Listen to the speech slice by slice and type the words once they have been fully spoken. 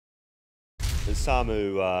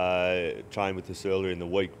Samu trained with us earlier in the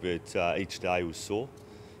week, but each day was sore.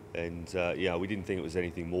 And we didn't think it was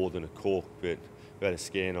anything more than a cork, but we had a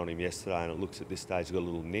scan on him yesterday and it looks at this stage he's got a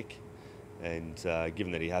little nick. And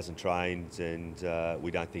given that he hasn't trained and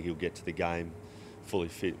we don't think he'll get to the game fully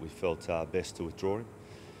fit, we felt best to withdraw him.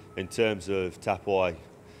 In terms of Tapuai,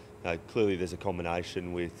 clearly there's a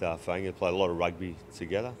combination with Fang. They played a lot of rugby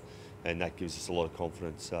together, and that gives us a lot of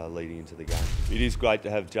confidence leading into the game. It is great to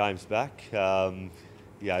have James back.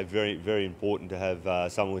 Very, very important to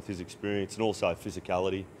have someone with his experience and also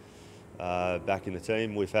physicality back in the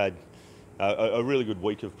team. We've had a really good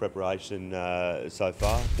week of preparation so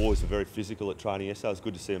far. Boys were very physical at training yesterday. It was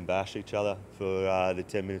good to see them bash each other for the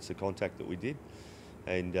 10 minutes of contact that we did.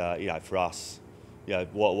 And for us,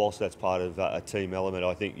 whilst that's part of a team element,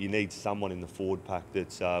 I think you need someone in the forward pack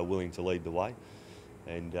that's willing to lead the way.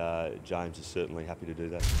 And James is certainly happy to do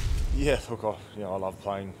that. Yeah, look, I love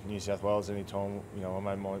playing New South Wales anytime. I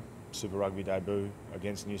made my Super Rugby debut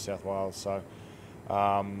against New South Wales, so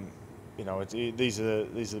these are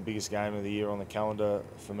the biggest game of the year on the calendar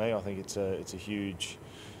for me. I think it's a huge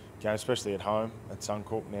game, especially at home at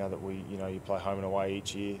Suncorp. Now that you play home and away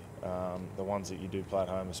each year, the ones that you do play at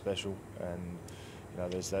home are special, and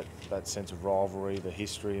there's that sense of rivalry, the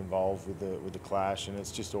history involved with the clash, and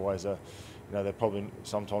it's just always they're probably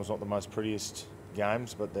sometimes not the most prettiest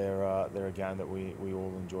games, but they're a game that we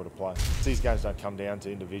all enjoy to play. These games don't come down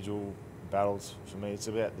to individual battles for me. It's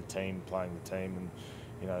about the team playing the team,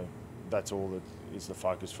 and that's all that is the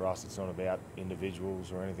focus for us. It's not about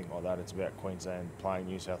individuals or anything like that. It's about Queensland playing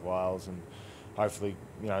New South Wales, and hopefully,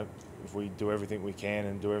 if we do everything we can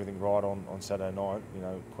and do everything right on Saturday night,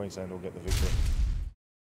 Queensland will get the victory.